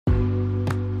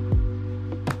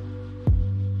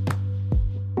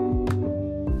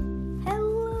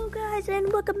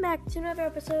and welcome back to another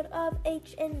episode of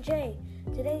H and J.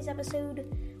 Today's episode,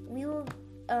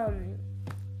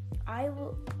 I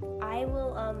will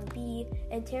be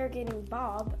interrogating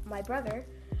Bob, my brother,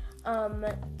 to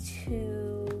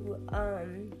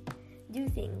do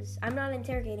things. I'm not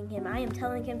interrogating him. I am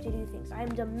telling him to do things. I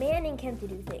am demanding him to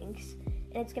do things,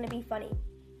 and it's gonna be funny.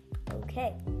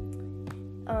 Okay.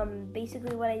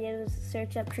 Basically what I did was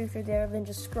search up truth or dare, then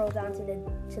just scroll down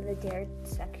to the dare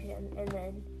section, and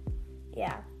then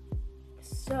yeah.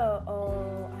 So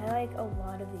I like a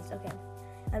lot of these. Okay,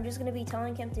 I'm just gonna be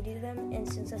telling him to do them, and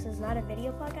since this is not a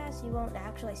video podcast, you won't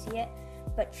actually see it.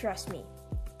 But trust me,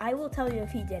 I will tell you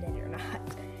if he did it or not.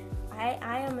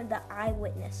 I am the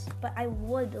eyewitness, but I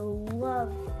would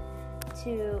love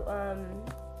to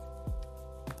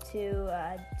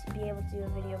be able to do a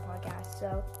video podcast.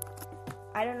 So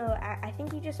I don't know. I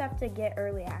think you just have to get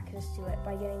early access to it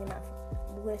by getting enough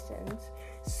listens.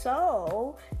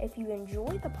 So if you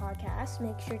enjoy the podcast,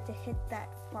 make sure to hit that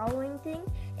following thing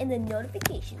and the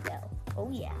notification bell.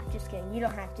 Oh yeah, just kidding. You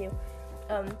don't have to.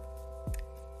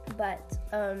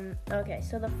 Okay.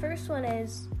 So the first one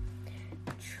is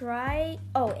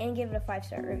and give it a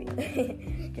 5-star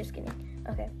review. Just kidding.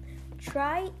 Okay.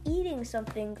 Try eating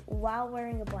something while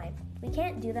wearing a blind. We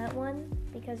can't do that one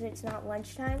because it's not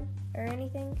lunchtime or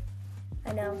anything.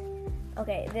 I know.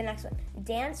 Okay, the next one.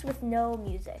 Dance with no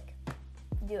music.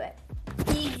 Do it.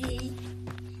 Easy.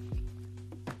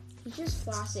 He's just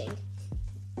flossing.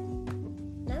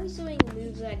 Now he's doing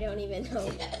moves I don't even know.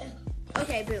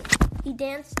 Okay, boom. He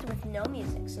danced with no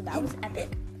music, so that was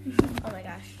epic. Oh my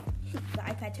gosh. The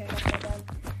iPad turned upside down.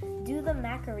 Do the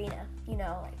Macarena. You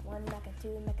know, like 1, Maca,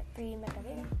 2, Maca, 3,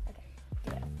 Macarena. Okay,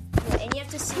 do it. And you have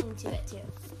to sing to it, too.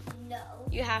 No.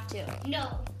 You have to.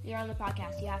 No. You're on the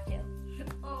podcast. You have to.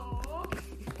 Oh.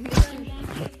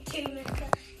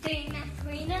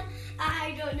 Macarena.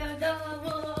 I don't know the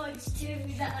words to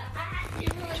the.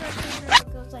 It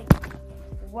goes like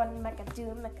 1, Maca, 2,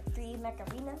 Maca, 3,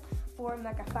 Macarena. 4,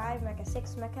 Maca, 5, Maca,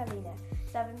 6, Macarena.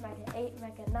 7, Maca, 8,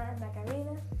 Maca, 9,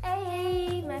 Macarena.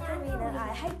 8,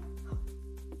 Macarena.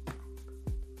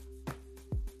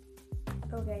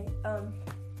 Okay,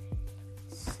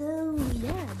 so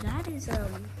yeah, that is,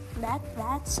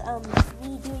 that's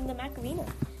me doing the Macarena.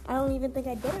 I don't even think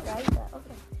I did it right, but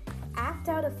okay. Act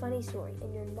out a funny story,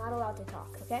 and you're not allowed to talk,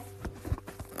 okay?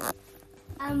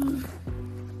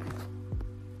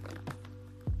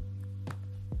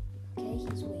 Okay,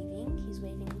 he's waving, he's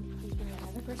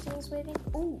another person is waving.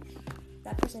 Ooh,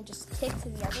 that person just kicked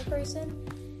the other person.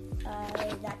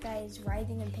 That guy is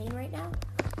writhing in pain right now.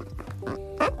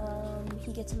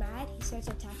 He gets mad, he starts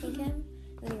attacking him,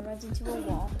 then he runs into a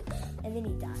wall, and then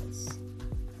he dies.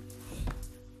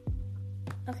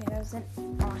 Okay, that was an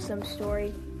awesome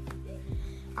story.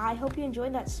 I hope you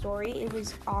enjoyed that story. It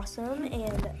was awesome,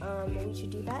 and we should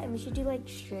do that, and we should do like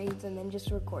strains and then just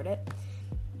record it.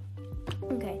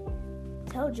 Okay,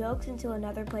 tell jokes until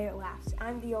another player laughs.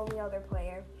 I'm the only other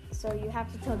player, so you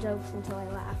have to tell jokes until I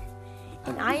laugh.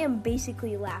 And I am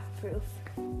basically laugh-proof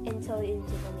until you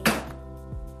tickle me.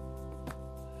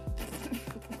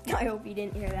 I hope you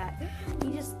didn't hear that.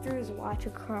 He just threw his watch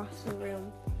across the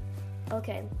room.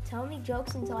 Okay, tell me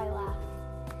jokes until I laugh.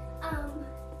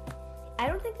 I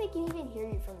don't think they can even hear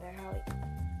you from there, Holly.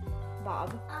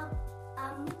 Bob.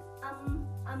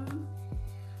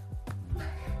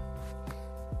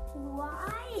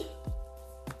 Why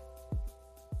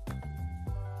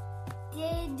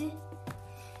did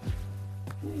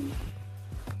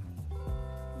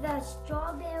the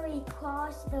strawberry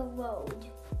cross the road?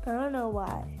 I don't know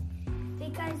why.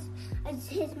 Because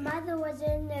his mother was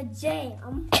in the jam.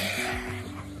 I'm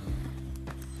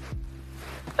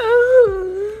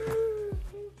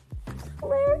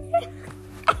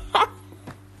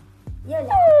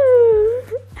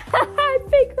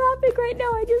fake laughing right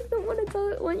now. I just don't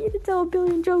want you to tell a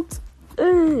billion jokes.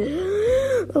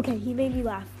 Okay, he made me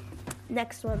laugh.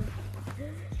 Next one.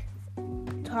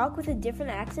 Talk with a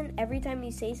different accent every time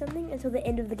you say something until the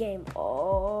end of the game.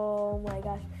 Oh my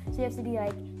gosh. So you have to be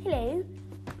like, hello,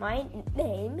 my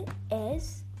name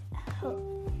is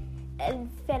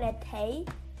Infinite.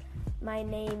 My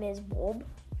name is Bob.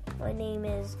 My name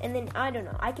is, and then I don't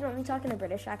know. I can only talk in a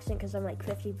British accent because I'm like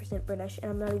 50% British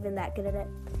and I'm not even that good at it.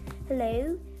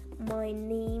 Hello, my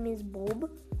name is Bob.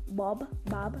 Bob.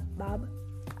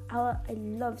 I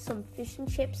love some fish and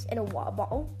chips and a water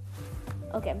bottle.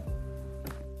 Okay.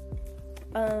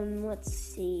 Let's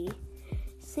see.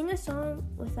 Sing a song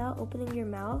without opening your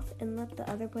mouth and let the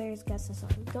other players guess the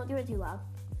song. Don't do it too loud.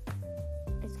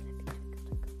 It's gonna be Twinkle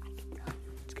Twinkle. I can tell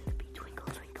you it's gonna be Twinkle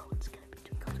Twinkle. It's gonna be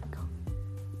Twinkle Twinkle.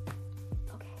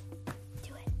 Okay,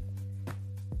 do it.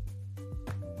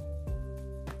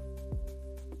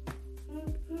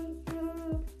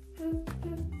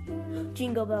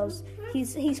 Jingle bells.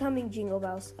 He's humming jingle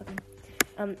bells. Okay.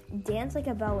 Dance like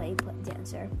a ballet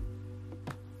dancer.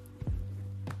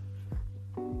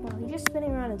 Wow, he's just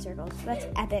spinning around in circles. That's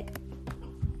epic.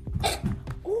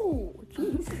 Ooh,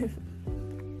 jeez.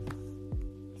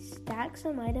 Stack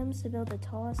some items to build the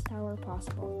tallest tower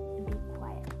possible and be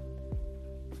quiet.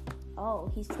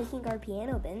 Oh, he's taking our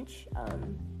piano bench.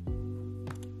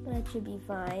 That should be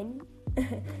fine.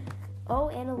 Oh,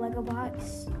 and a Lego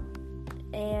box.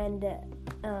 And,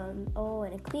 and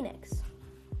a Kleenex.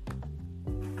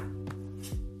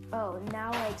 Oh,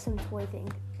 now like some toy thing.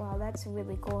 Wow, that's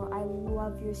really cool. I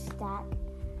love your stack.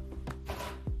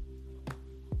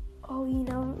 Oh, you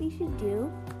know what we should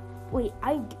do? Wait,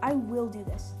 I will do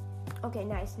this. Okay,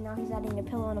 nice. Now he's adding a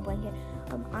pillow and a blanket.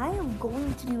 I am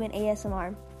going to do an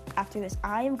ASMR after this.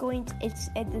 I am going to,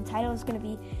 the title is going to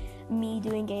be me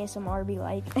doing ASMR be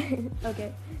like.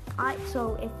 Okay.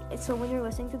 So when you're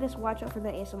listening to this, watch out for the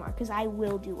ASMR, because I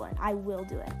will do one. I will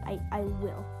do it. I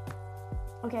will.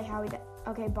 Okay, Howie.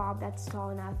 Okay, Bob, that's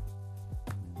tall enough.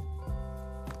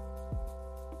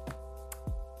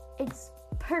 It's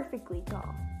perfectly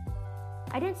tall.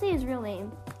 I didn't say his real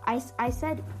name. I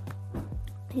said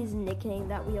his nickname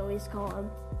that we always call him.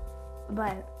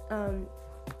 But,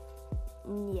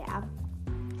 yeah.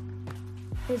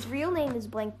 His real name is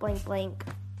blank, blank, blank.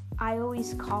 I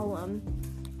always call him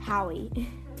Howie.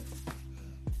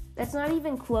 That's not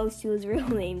even close to his real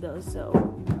name, though, so.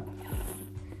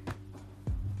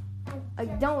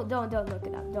 Don't look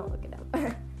it up. Don't look it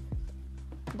up.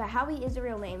 But Howie is a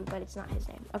real name, but it's not his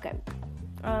name. Okay.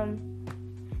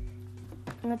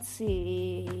 Let's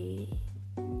see.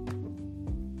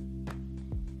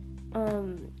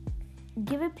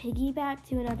 Give a piggyback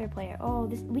to another player. Oh,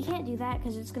 we can't do that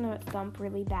because it's gonna thump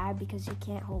really bad because you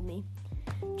can't hold me.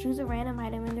 Choose a random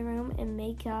item in the room and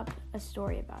make up a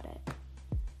story about it.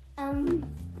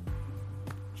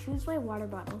 Choose my water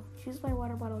bottle. Choose my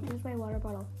water bottle. Choose my water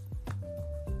bottle.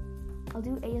 I'll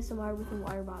do ASMR with a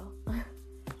water bottle.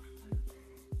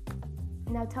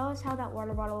 Now tell us how that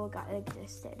water bottle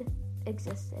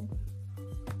existed.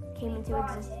 Came into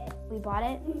existence. We bought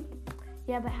it?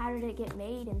 Yeah, but how did it get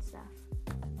made and stuff?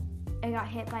 It got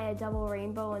hit by a double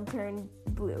rainbow and turned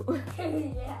blue.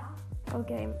 Yeah.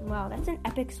 Okay, wow, that's an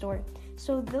epic story.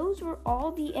 So those were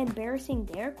all the embarrassing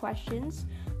dare questions.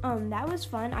 That was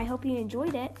fun. I hope you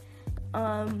enjoyed it.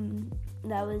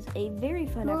 That was a very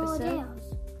fun episode.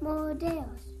 More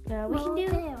dares. We can do.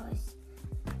 Dares.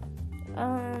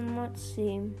 Let's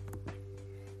see.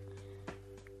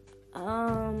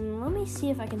 Let me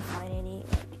see if I can find any.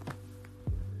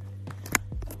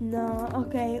 No,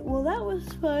 okay. Well, that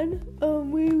was fun.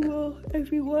 We will,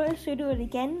 if you want us to do it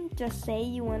again, just say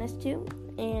you want us to,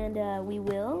 and we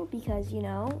will, because we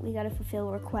gotta fulfill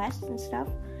requests and stuff.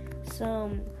 So,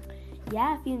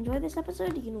 yeah, if you enjoyed this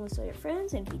episode, you can always tell your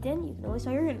friends, and if you didn't, you can always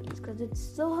tell your enemies, because it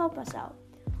still help us out.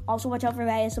 Also, watch out for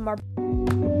the ASMR.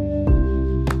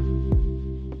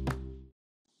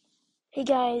 Hey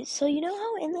guys, so you know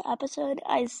how in the episode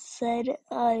I said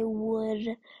I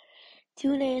would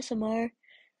do an ASMR?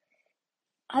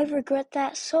 I regret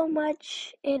that so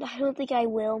much, and I don't think I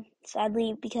will,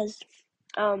 sadly, because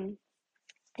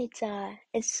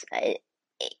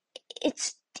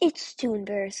it's too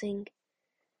embarrassing.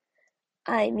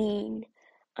 I mean,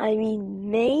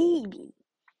 maybe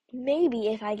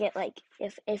if I get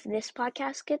if this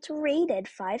podcast gets rated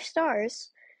 5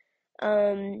 stars,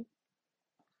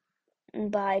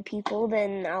 by people,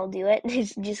 then I'll do it.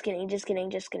 Just kidding.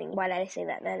 Why did I say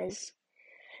that? That is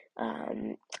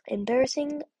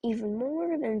embarrassing even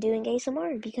more than doing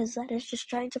ASMR, because that is just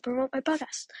trying to promote my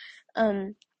podcast.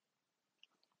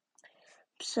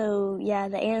 So yeah,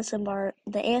 the ASMR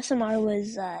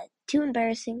was too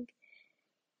embarrassing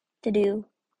to do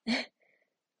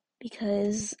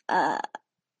because I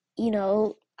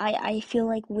feel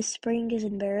like whispering is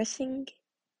embarrassing,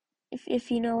 if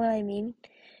you know what I mean.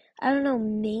 I don't know,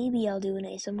 maybe I'll do an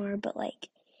ASMR, but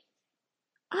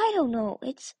I don't know,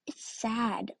 it's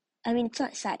sad. I mean, it's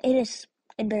not sad, it is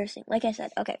embarrassing, like I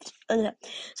said. Okay,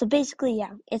 so basically,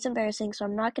 yeah, it's embarrassing, so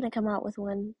I'm not gonna come out with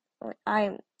one.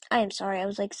 I am sorry, I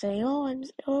was saying,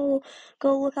 go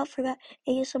look out for that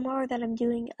ASMR that I'm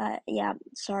doing. Yeah,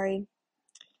 sorry.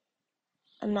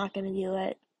 I'm not gonna do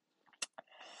it.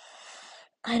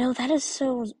 I know, I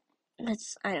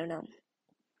don't know.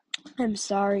 I'm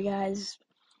sorry, guys.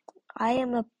 I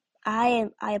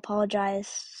apologize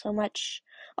so much.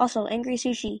 Also, Angry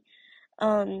Sushi,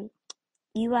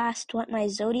 you asked what my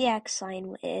zodiac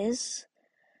sign is.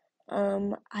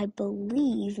 I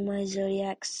believe my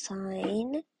zodiac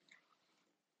sign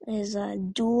is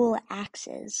dual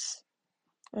axes.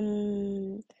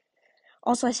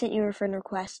 Also, I sent you a friend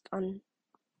request on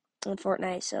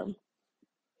Fortnite, so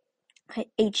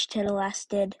H10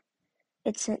 did.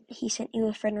 He sent you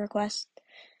a friend request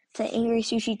to Angry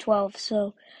Sushi 12,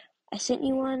 so I sent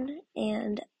you one,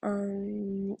 and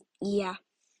yeah,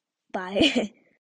 bye.